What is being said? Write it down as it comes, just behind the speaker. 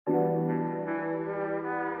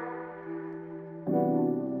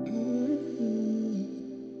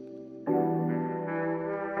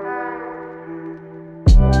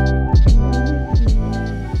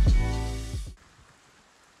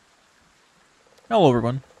Hello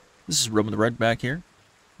everyone, this is Roman the Red back here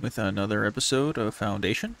with another episode of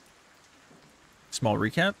Foundation. Small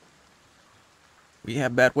recap. We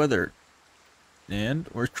have bad weather and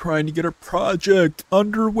we're trying to get our project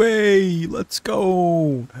underway. Let's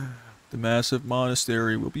go. The massive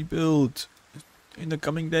monastery will be built in the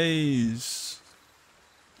coming days.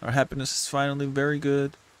 Our happiness is finally very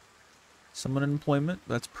good. Some unemployment,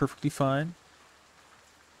 that's perfectly fine.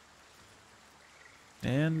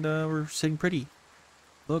 And we're sitting pretty.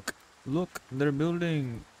 Look, they're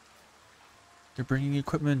building. They're bringing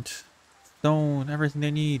equipment, stone, everything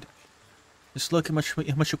they need. Just look how much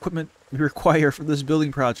equipment we require for this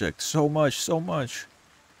building project. So much, so much.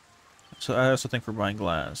 So I also think we're buying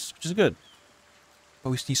glass, which is good.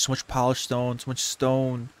 But we need so much polished stone, so much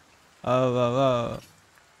stone. Oh,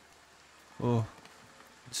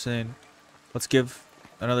 insane. Let's give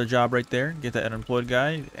another job right there. Get that unemployed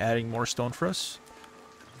guy adding more stone for us.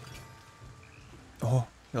 Oh,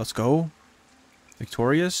 let's go.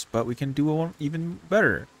 Victorious, but we can do one even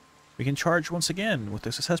better. We can charge once again with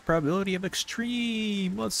the success probability of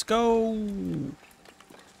extreme. Let's go.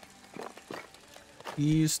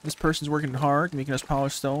 This person's working hard, making us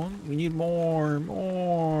polish stone. We need more.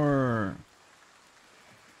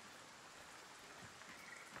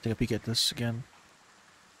 Take a peek at this again.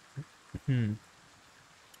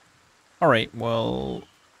 Alright, well,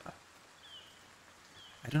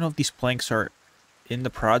 I don't know if these planks are in the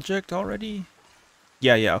project already.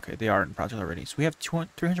 Yeah, okay, they are in the project already. So we have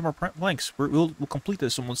 300 more planks. We'll complete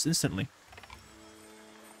this almost instantly.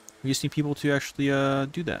 We just need people to actually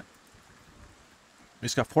do that. We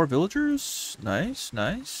just got 4 villagers. Nice.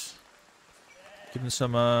 Give them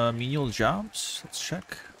some menial jobs. Let's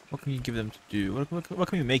check. What can you give them to do? What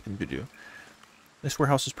can we make them to do? This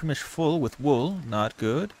warehouse is pretty much full with wool. Not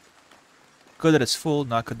good. Good that it's full,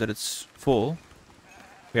 not good that it's full.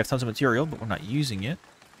 We have tons of material, but we're not using it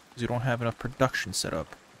because we don't have enough production set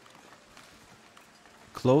up.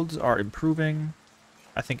 Clothes are improving.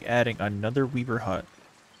 I think adding another weaver hut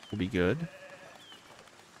will be good.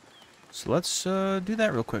 So let's do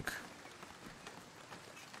that real quick.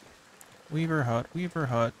 Weaver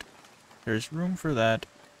hut. There's room for that.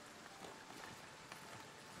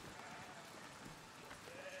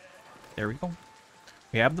 There we go.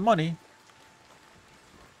 We have the money.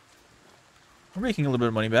 We're making a little bit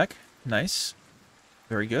of money back. Nice.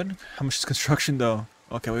 Very good. How much is construction though?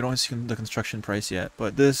 Okay, we don't see the construction price yet,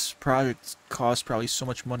 but this project costs probably so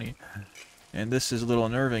much money. And this is a little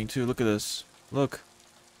unnerving too. Look at this. Look.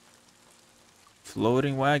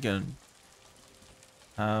 Floating wagon.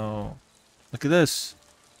 Oh. Look at this.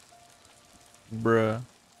 Bruh.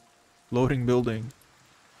 Floating building.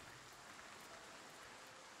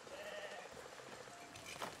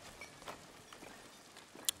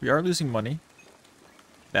 We are losing money.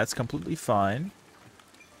 That's completely fine,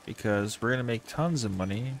 because we're going to make tons of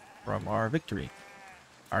money from our victory,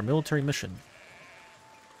 our military mission.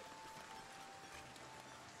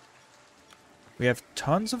 We have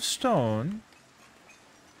tons of stone.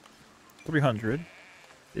 300.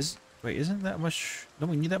 Wait, isn't that much? Don't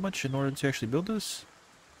we need that much in order to actually build this?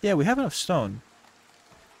 Yeah, we have enough stone.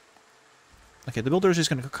 Okay, the builder is just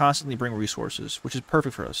going to constantly bring resources, which is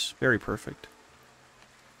perfect for us. Very perfect.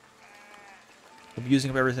 We'll be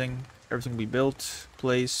using up everything. Everything will be built,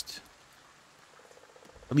 placed,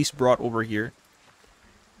 at least brought over here.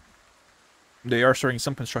 They are starting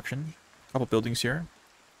some construction. A couple buildings here.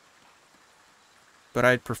 But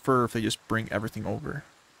I'd prefer if they just bring everything over.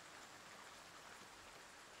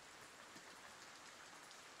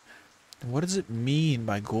 What does it mean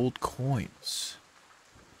by gold coins?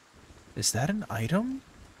 Is that an item?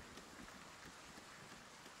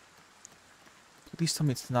 Please tell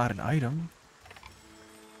me it's not an item.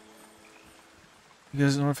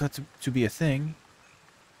 Because in order for that to be a thing,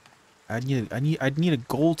 I'd need a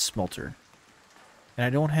gold smelter. And I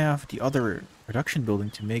don't have the other production building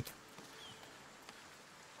to make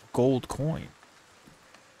gold coin.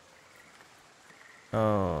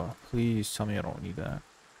 Oh, please tell me I don't need that.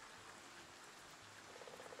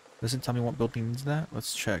 Doesn't tell me what building needs that?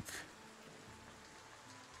 Let's check.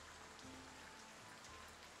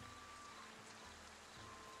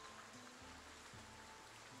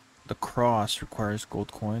 The cross requires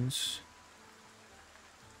gold coins.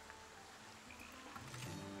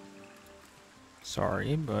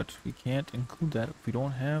 Sorry, but we can't include that if we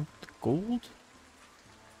don't have the gold.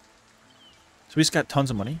 So we just got tons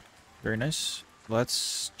of money. Very nice.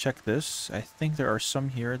 Let's check this. I think there are some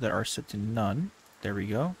here that are set to none. There we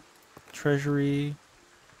go. Treasury.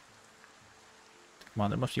 Come on,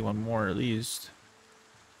 there must be one more at least.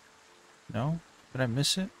 No? Did I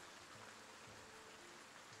miss it?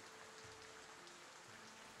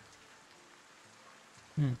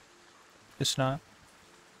 It's not.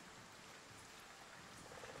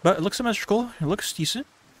 But it looks symmetrical. It looks decent.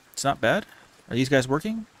 It's not bad. Are these guys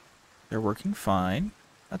working? They're working fine.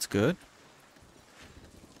 That's good.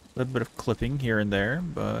 A little bit of clipping here and there,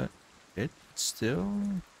 but it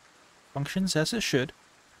still functions as it should.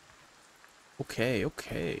 Okay,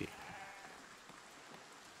 okay.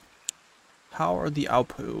 How are the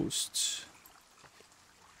outposts?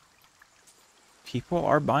 People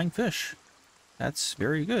are buying fish. That's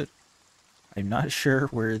very good. I'm not sure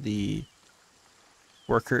where the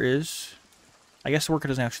worker is. I guess the worker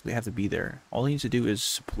doesn't actually have to be there. All he needs to do is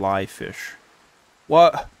supply fish.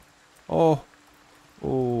 What? Oh. Oh,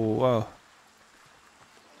 wow.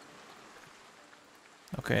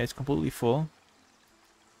 Okay, it's completely full.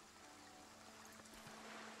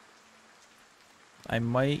 I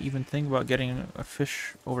might even think about getting a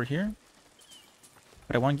fish over here.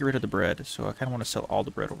 But I want to get rid of the bread, so I kind of want to sell all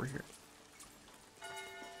the bread over here.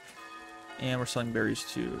 And we're selling berries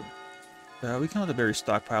too. We can let the berries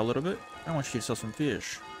stockpile a little bit. I want you to sell some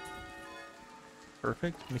fish.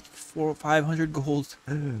 Perfect. Make 500 gold.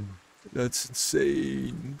 That's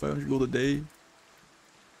insane. 500 gold a day.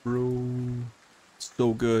 Bro.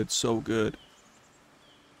 So good, so good.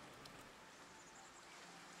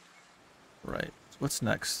 Right. What's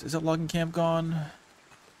next? Is that logging camp gone?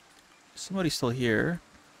 Somebody's still here.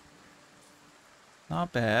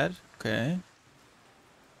 Not bad. Okay.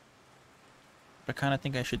 I kind of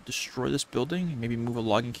think I should destroy this building and maybe move a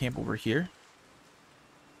logging camp over here.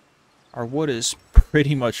 Our wood is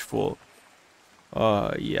pretty much full.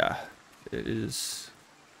 Yeah. It is.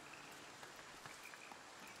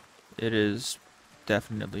 It is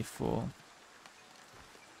definitely full.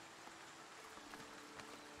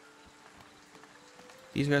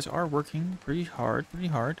 These guys are working pretty hard,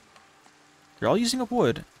 They're all using up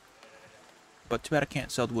wood. But too bad I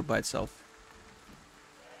can't sell the wood by itself.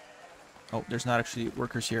 Oh, there's not actually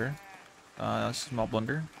workers here. That's a small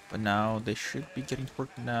blunder. But now they should be getting to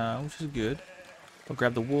work now, which is good. I'll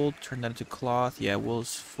grab the wool, turn that into cloth. Yeah,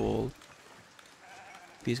 wool's full.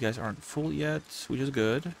 These guys aren't full yet, which is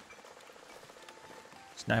good.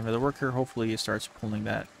 So now I have another worker. Hopefully it starts pulling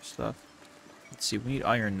that stuff. Let's see, we need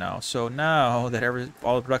iron now. So now that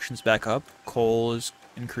all the production's back up, coal is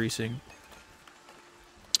increasing.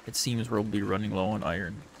 It seems we'll be running low on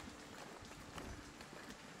iron.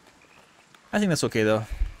 I think that's okay though.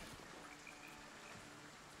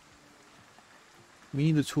 We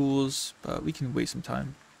need the tools, but we can wait some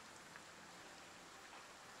time.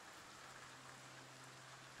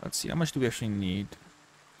 Let's see, how much do we actually need?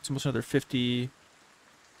 It's almost another 50,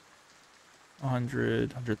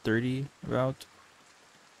 100, 130 about.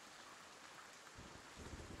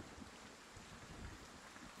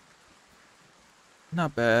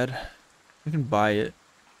 Not bad. We can buy it.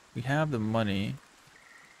 We have the money.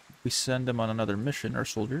 We send them on another mission, our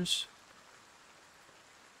soldiers.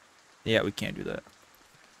 Yeah, we can't do that.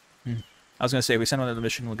 I was gonna say, if we send them on another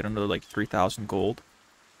mission, we'll get another like 3,000 gold.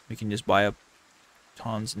 We can just buy up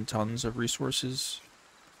tons and tons of resources.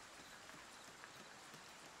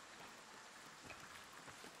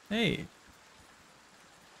 Hey.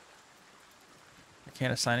 I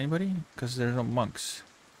can't assign anybody because there's no monks.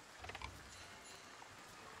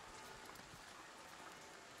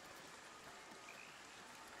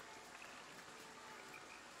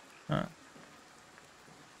 Huh.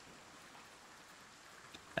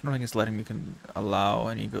 I don't think it's letting me allow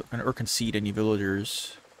any or concede any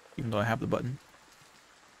villagers, even though I have the button.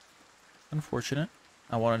 Unfortunate.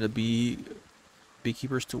 I wanted the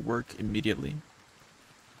beekeepers to work immediately.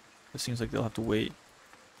 It seems like they'll have to wait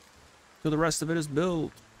till the rest of it is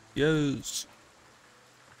built. Yes.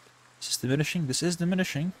 Is this diminishing? This is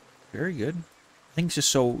diminishing. Very good. I think it's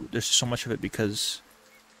just there's just so much of it because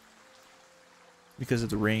of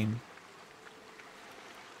the rain.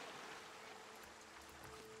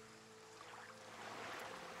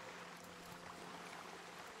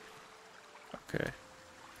 Okay.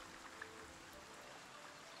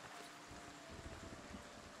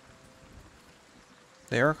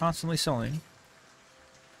 They are constantly selling,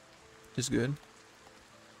 which is good.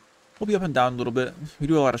 We'll be up and down a little bit. We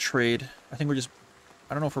do a lot of trade. I think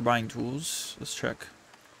I don't know if we're buying tools. Let's check.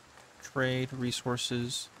 Trade,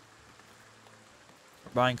 resources.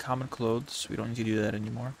 We're buying common clothes. We don't need to do that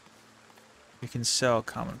anymore. We can sell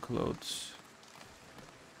common clothes.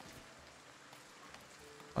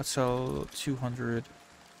 Let's sell 200.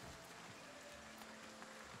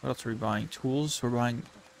 What else are we buying? Tools? We're buying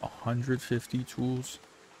 150 tools.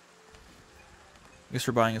 I guess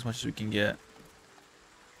we're buying as much as we can get.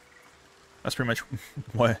 That's pretty much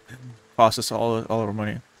what costs us all our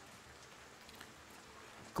money.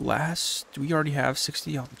 Glass, do we already have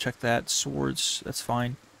 60? I'll check that. Swords, that's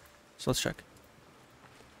fine. So let's check.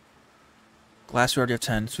 Glass, we already have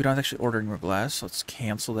 10, so we don't have to actually order any more glass. Let's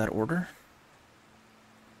cancel that order.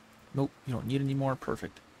 Nope, you don't need any more.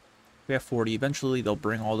 Perfect. We have 40. Eventually, they'll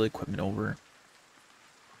bring all the equipment over.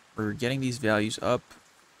 We're getting these values up.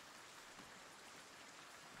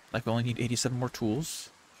 Like, we only need 87 more tools.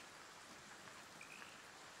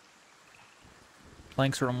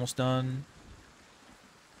 Planks are almost done.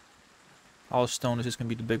 Polished stone is just going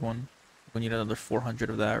to be the big one. We need another 400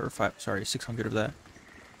 of that, or 600 of that.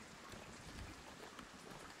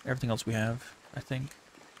 Everything else we have, I think.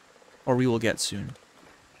 Or we will get soon.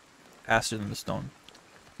 Faster than the stone.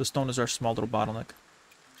 The stone is our small little bottleneck.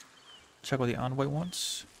 Check what the envoy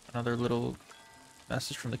wants. Another little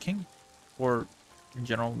message from the king. Or, in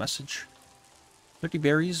general, message. 50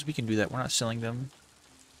 berries, we can do that. We're not selling them.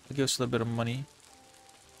 It'll give us a little bit of money.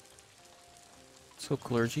 So,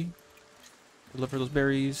 clergy. Deliver those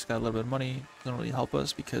berries. Got a little bit of money. Doesn't really help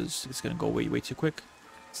us because it's going to go away way too quick.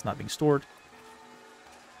 It's not being stored.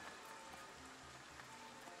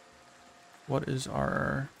 What is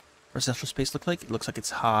our residential space look like? It looks like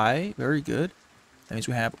it's high. Very good. That means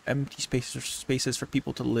we have empty spaces for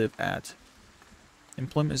people to live at.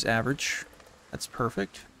 Employment is average. That's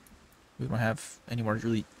perfect. We don't have any more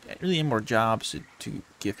really any more jobs to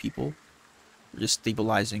give people. We're just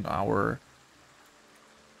stabilizing our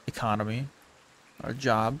economy, our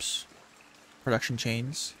jobs, production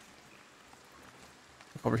chains.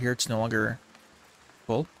 Look over here, it's no longer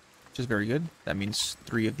full, which is very good. That means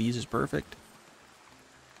 3 of these is perfect.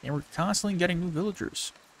 And we're constantly getting new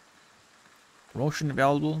villagers. Promotion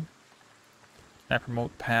available. Can I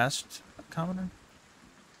promote past commoner?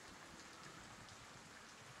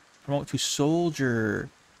 Promote to soldier.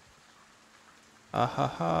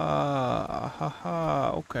 Ahaha.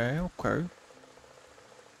 Ahaha. Okay, okay.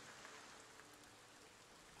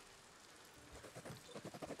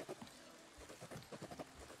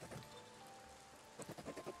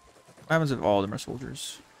 What happens if all of them are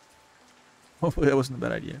soldiers? Hopefully that wasn't a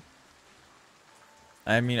bad idea.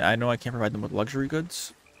 I mean, I know I can't provide them with luxury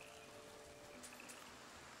goods.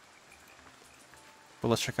 But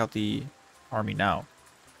let's check out the army now.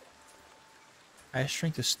 Highest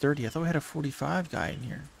strength is 30. I thought we had a 45 guy in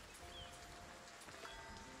here.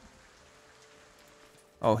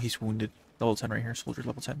 Oh, he's wounded. Level 10 right here. Soldier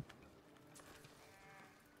level 10.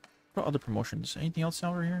 What about other promotions? Anything else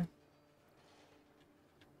over here?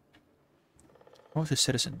 Promote to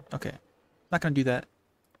citizen. Okay. Not gonna do that.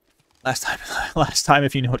 Last time,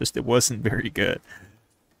 if you noticed, it wasn't very good.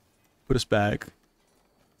 Put us back.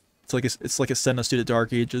 It's like a send us to the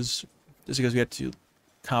Dark Ages, just because we had to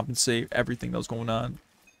compensate everything that was going on.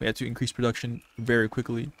 We had to increase production very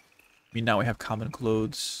quickly. I mean, now we have common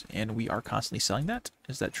clothes, and we are constantly selling that.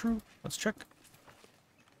 Is that true? Let's check.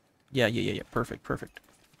 Yeah. Perfect.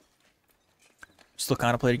 Still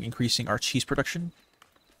contemplating increasing our cheese production.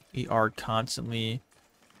 We are constantly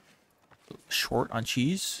short on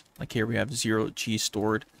cheese. Like here we have 0 cheese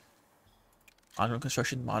stored. Ongoing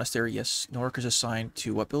construction, monastery, yes. No workers assigned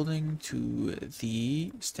to what building? To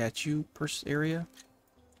the statue area.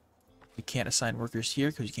 We can't assign workers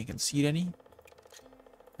here because you can't concede any.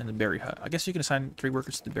 And the berry hut. I guess you can assign 3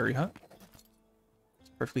 workers to the berry hut.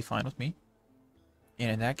 It's perfectly fine with me.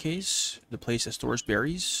 And in that case, the place that stores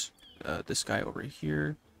berries, this guy over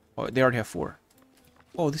here. Oh, they already have 4.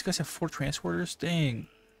 Oh, these guys have 4 transporters? Dang.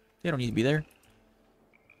 They don't need to be there.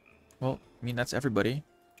 Well, I mean, that's everybody.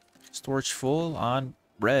 Storage full on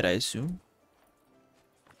bread, I assume.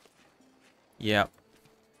 Yeah.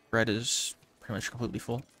 Bread is pretty much completely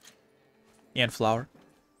full. And flour.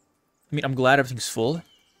 I mean, I'm glad everything's full.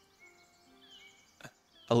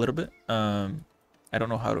 A little bit. I don't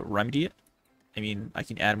know how to remedy it. I mean, I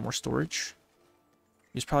can add more storage.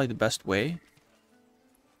 It's probably the best way.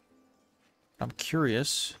 I'm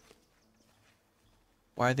curious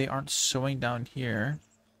why they aren't sewing down here.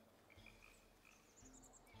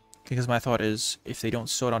 Because my thought is, if they don't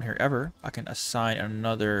sew down here ever, I can assign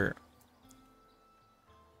another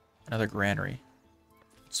granary.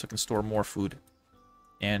 So I can store more food.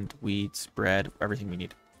 And wheat, bread, everything we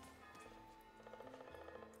need.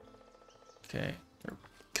 Okay.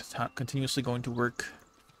 They're continuously going to work.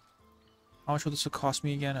 How much will this cost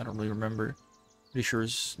me again? I don't really remember. Pretty sure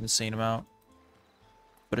it's an insane amount.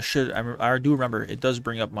 But it should, I do remember, it does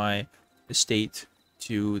bring up my estate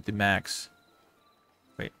to the max.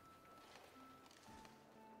 Wait.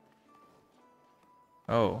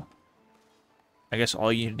 Oh. I guess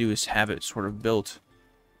all you need to do is have it sort of built.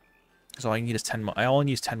 Because all I need is 10 monks. I only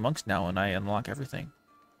need 10 monks now and I unlock everything.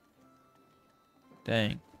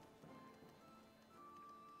 Dang.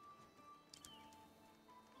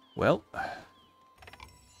 Well,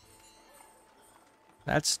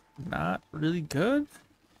 that's not really good.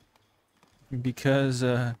 Because,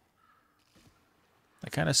 I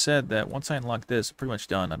kind of said that once I unlock this, I'm pretty much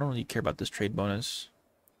done. I don't really care about this trade bonus.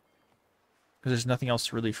 Because there's nothing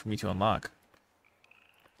else really for me to unlock.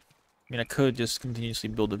 I mean, I could just continuously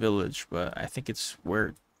build a village, but I think it's where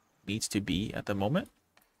it needs to be at the moment.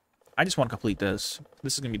 I just want to complete this.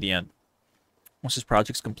 This is going to be the end. Once this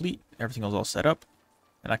project's complete, everything is all set up,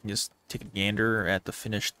 and I can just take a gander at the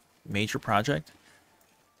finished major project,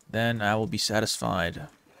 then I will be satisfied.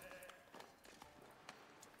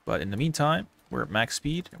 But in the meantime, we're at max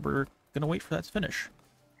speed, and we're going to wait for that to finish.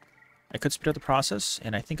 I could speed up the process,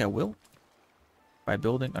 and I think I will, by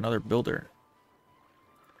building another builder.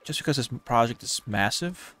 Just because this project is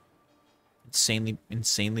massive,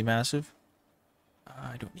 insanely massive,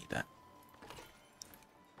 I don't need that.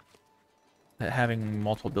 That having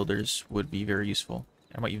multiple builders would be very useful.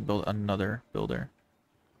 I might even build another builder.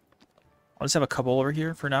 I'll just have a couple over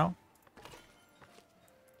here for now.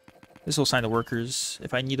 This will assign the workers.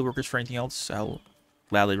 If I need the workers for anything else, I'll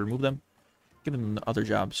gladly remove them. Give them other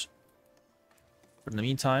jobs. But in the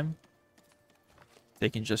meantime, they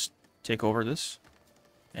can just take over this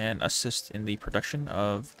and assist in the production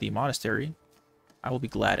of the monastery. I will be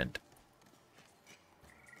gladdened.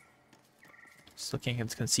 Still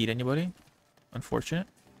can't concede anybody. Unfortunate.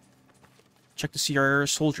 Check to see our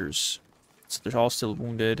soldiers. So they're all still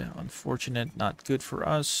wounded. Unfortunate. Not good for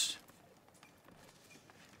us.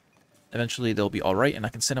 Eventually they'll be alright and I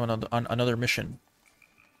can send them on another mission.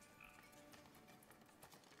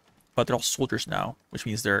 But they're all soldiers now, which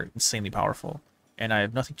means they're insanely powerful. And I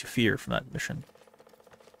have nothing to fear from that mission.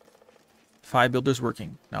 5 builders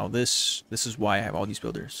working. Now this is why I have all these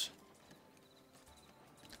builders.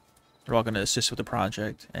 They're all going to assist with the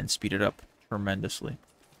project and speed it up tremendously.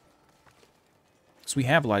 So we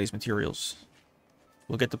have a lot of these materials.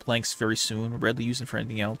 We'll get the planks very soon. We're readily using for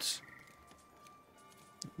anything else.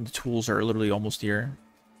 The tools are literally almost here.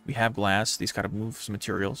 We have glass. These got to move some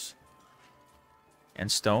materials.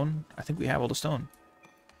 And stone. I think we have all the stone.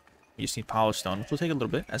 You just need polished stone, which will take a little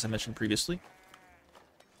bit, as I mentioned previously.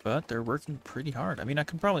 But they're working pretty hard. I mean, I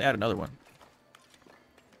can probably add another one.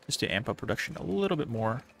 Just to amp up production a little bit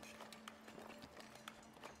more.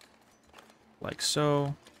 Like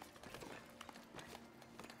so.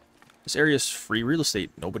 This area is free real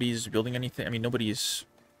estate. Nobody's building anything. I mean, nobody's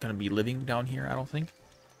going to be living down here, I don't think.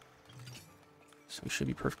 So we should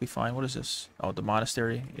be perfectly fine. What is this? Oh, the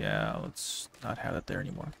monastery. Yeah, let's not have that there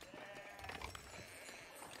anymore.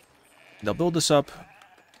 They'll build this up.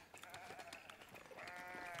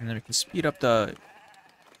 And then we can speed up the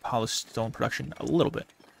polished stone production a little bit.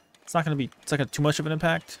 It's not going to be too much of an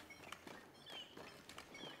impact.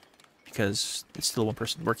 Because it's still one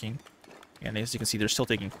person working. And as you can see, they're still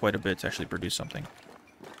taking quite a bit to actually produce something.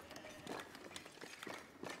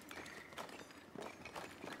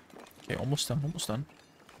 Okay, almost done, almost done.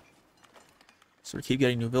 So we keep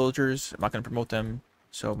getting new villagers. I'm not going to promote them,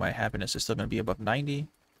 so my happiness is still going to be above 90.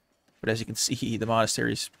 But as you can see, the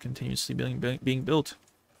monastery is continuously being built.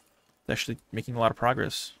 It's actually making a lot of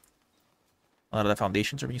progress. A lot of the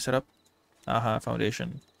foundations are being set up.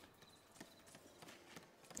 Foundation.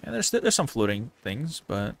 And there's some floating things,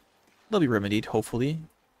 but they'll be remedied, hopefully,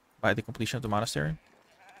 by the completion of the monastery.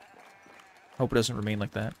 Hope it doesn't remain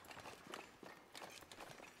like that.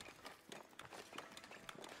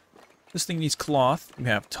 This thing needs cloth. We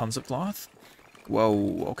have tons of cloth.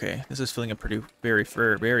 Whoa, okay. This is filling up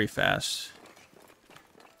very fast.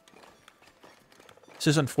 This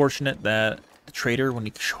is unfortunate that the trader, when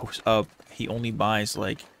he shows up, he only buys,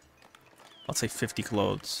 like, let's say 50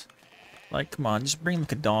 clothes. Like, come on, just bring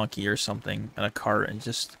like a donkey or something and a cart and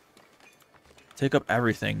just take up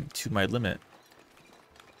everything to my limit.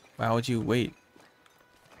 Why would you wait?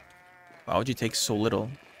 Why would you take so little?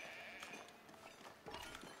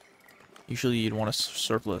 Usually you'd want a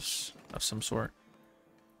surplus of some sort.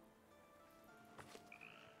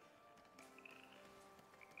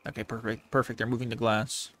 Okay, perfect. Perfect. They're moving the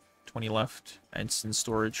glass. 20 left. And it's in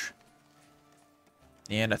storage.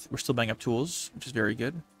 And we're still buying up tools, which is very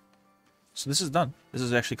good. So this is done. This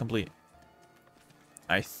is actually complete.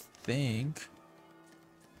 I think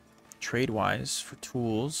trade-wise for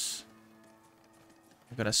tools,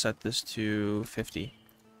 I'm going to set this to 50.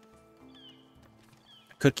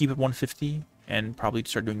 I could keep it 150 and probably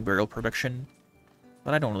start doing burial production,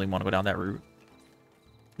 but I don't really want to go down that route.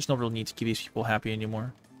 There's no real need to keep these people happy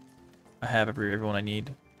anymore. I have everyone I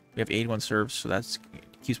need. We have 81 serves, so that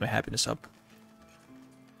keeps my happiness up.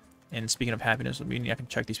 And speaking of happiness, I mean, I can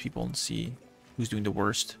check these people and see who's doing the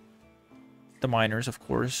worst. The miners, of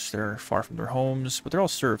course, they're far from their homes, but they're all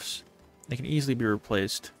serfs. They can easily be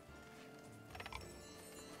replaced.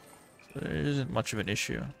 So there isn't much of an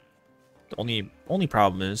issue. The only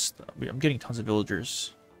problem is I'm getting tons of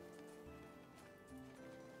villagers.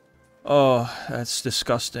 Oh, that's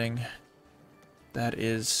disgusting. That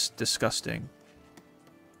is disgusting.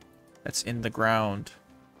 That's in the ground.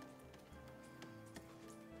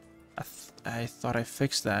 I thought I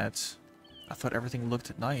fixed that. I thought everything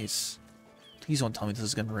looked nice. Please don't tell me this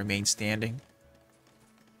is going to remain standing.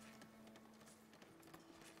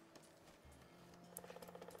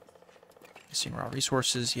 Missing raw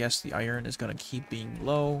resources. Yes, the iron is going to keep being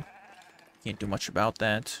low. Can't do much about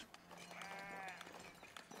that.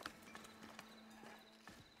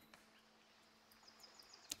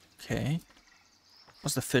 Okay.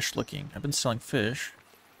 How's the fish looking? I've been selling fish.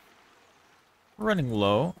 We're running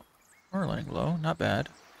low. We're running low. Not bad.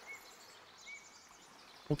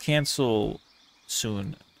 We'll cancel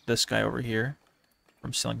soon this guy over here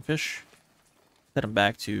from selling fish. Set him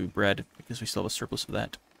back to bread because we still have a surplus of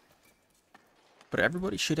that. But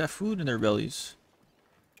everybody should have food in their bellies.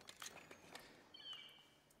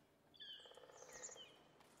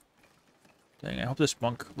 Dang, I hope this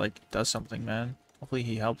monk, like, does something, man. Hopefully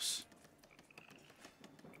he helps.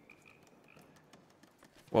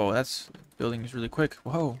 Whoa, that's... building is really quick.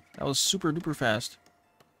 Whoa, that was super duper fast.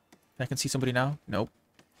 I can see somebody now? Nope.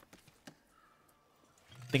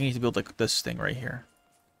 I think I need to build, like, this thing right here.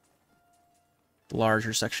 The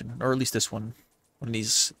larger section. Or at least this one. One of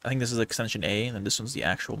these... I think this is extension A, and then this one's the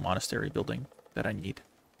actual monastery building that I need.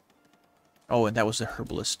 Oh, and that was the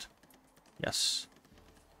herbalist. Yes.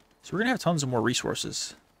 So we're gonna have tons of more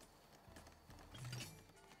resources.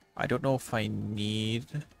 I don't know if I need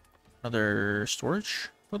another storage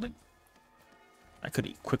building. I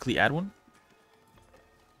could quickly add one.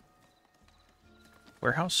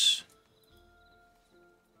 Warehouse.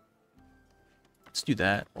 Let's do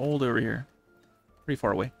that. All the way over here. Pretty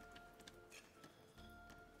far away.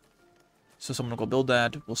 So someone will go build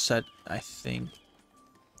that. We'll set, I think,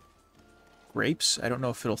 grapes. I don't know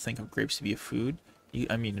if it'll think of grapes to be a food.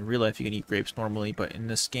 I mean, in real life you can eat grapes normally, but in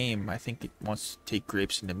this game, I think it wants to take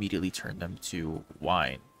grapes and immediately turn them to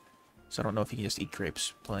wine. So I don't know if you can just eat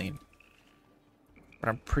grapes plain. But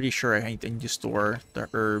I'm pretty sure I need to store the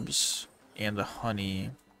herbs and the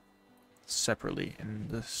honey separately in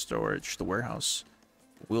the storage, the warehouse.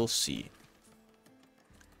 We'll see.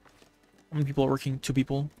 How many people are working? 2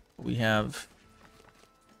 people. We have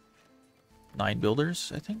 9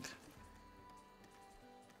 builders, I think.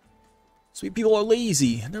 Sweet people are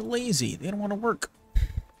lazy. They're lazy. They don't want to work.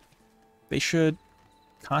 They should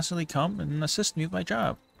constantly come and assist me with my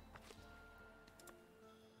job.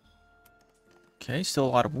 Okay, still a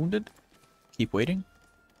lot of wounded. Keep waiting.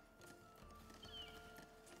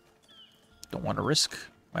 Don't want to risk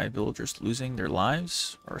my villagers losing their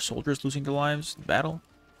lives, or soldiers losing their lives in battle.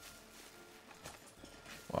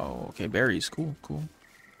 Whoa, okay, berries. Cool, cool.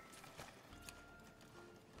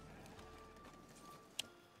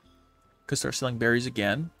 Could start selling berries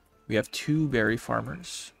again. We have 2 berry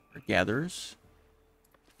farmers, or gatherers.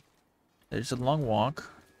 There's a long walk.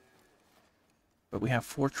 But we have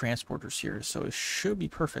 4 transporters here, so it should be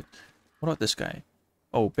perfect. What about this guy?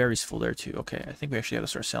 Oh, berries full there too. Okay, I think we actually have to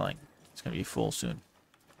start selling. It's going to be full soon.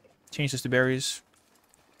 Change this to berries.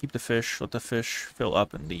 Keep the fish. Let the fish fill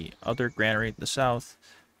up in the other granary in the south.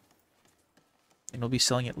 And we'll be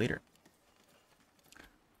selling it later.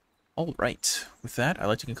 Alright, with that, I'd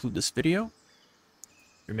like to conclude this video.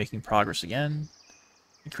 We're making progress again.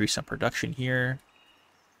 Increase some production here.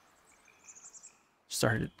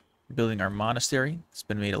 Started building our monastery. It's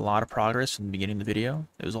been made a lot of progress from the beginning of the video.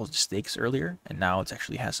 It was all just stakes earlier, and now it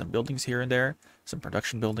actually has some buildings here and there. Some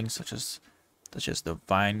production buildings such as the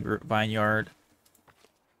vineyard,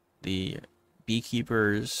 the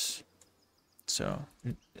beekeepers. So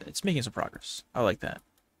it's making some progress. I like that.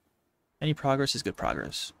 Any progress is good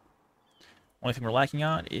progress. Only thing we're lacking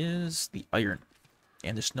on is the iron.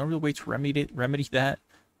 And there's no real way to remedy that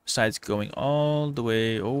besides going all the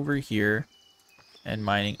way over here and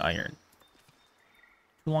mining iron.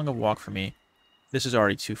 Too long a walk for me. This is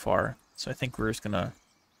already too far. So I think we're just gonna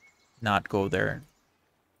not go there.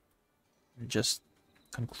 And just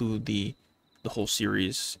conclude the whole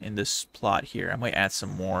series in this plot here. I might add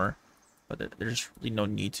some more, but there's really no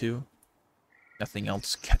need to. Nothing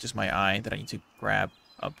else catches my eye that I need to grab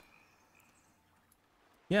up.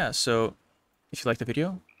 Yeah, so if you liked the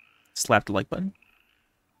video, slap the like button.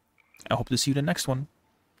 I hope to see you in the next one.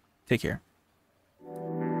 Take care.